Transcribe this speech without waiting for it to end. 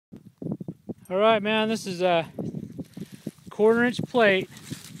Alright, man, this is a 1/4-inch plate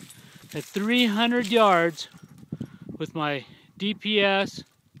at 300 yards with my DPMS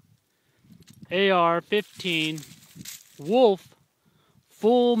AR-15 Wolf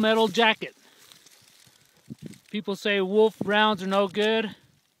full metal jacket. People say Wolf rounds are no good.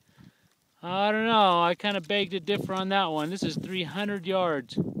 I don't know, I kind of beg to differ on that one. This is 300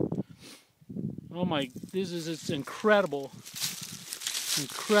 yards. Oh my, it's incredible.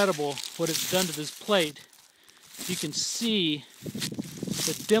 Incredible what it's done to this plate. You can see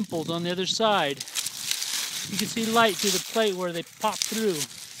the dimples on the other side. You can see light through the plate where they pop through.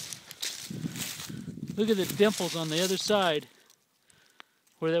 Look at the dimples on the other side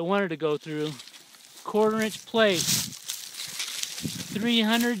where they wanted to go through. 1/4-inch plate,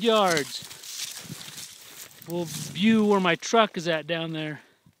 300 yards. We'll view where my truck is at down there.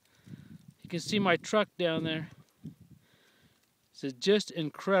 You can see my truck down there. This is just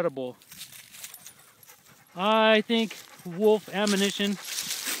incredible. I think Wolf ammunition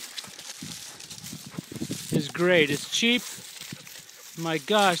is great. It's cheap. My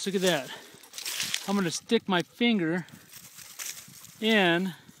gosh, look at that. I'm going to stick my finger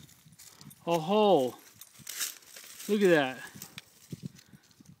in a hole. Look at that.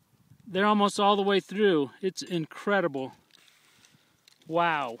 They're almost all the way through. It's incredible.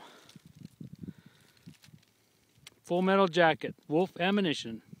 Wow. Full metal jacket, Wolf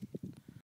ammunition.